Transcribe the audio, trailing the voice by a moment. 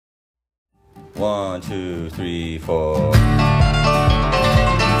1, 2, 3, 4.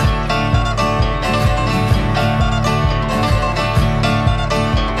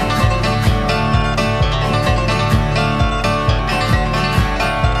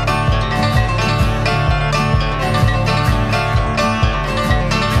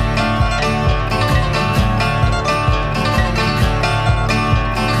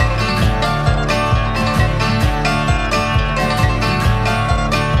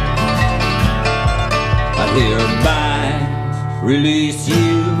 Hereby release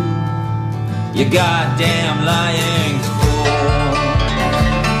you, you goddamn lying fool.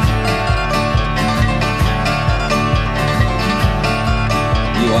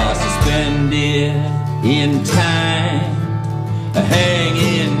 You are suspended in time,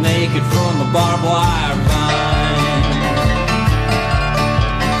 hanging naked from a barbed wire vine.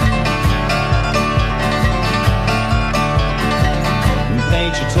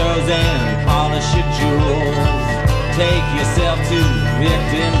 Paint your toes and polish your jewels. Take yourself to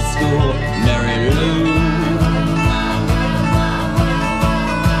victim school, Mary Lou.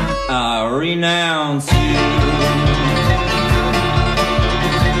 I renounce you.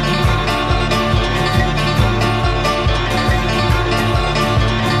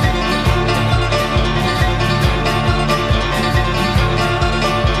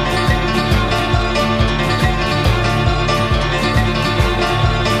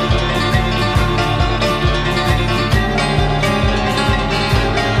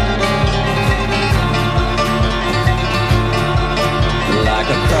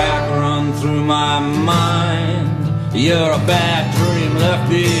 Through my mind, you're a bad dream left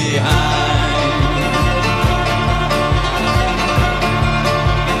behind.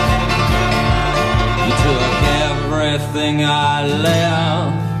 You took everything I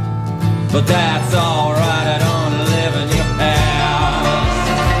left, but that's alright, I don't live in your past.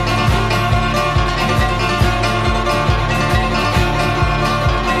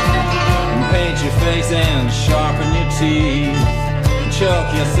 Paint your face and sharpen your teeth.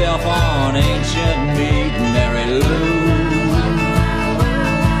 Choke yourself on ancient meat, Mary Lou.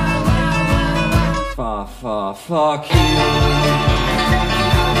 Fuck you.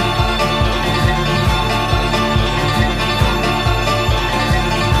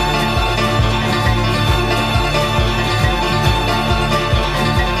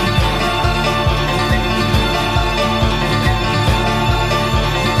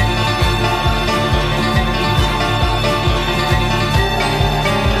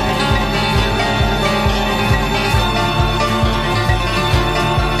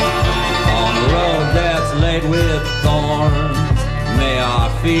 With thorns, may our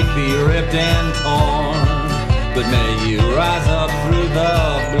feet be ripped and torn, but may you rise up through the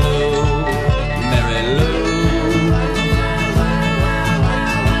blue, Mary Lou.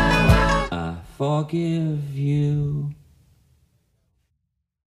 I forgive you.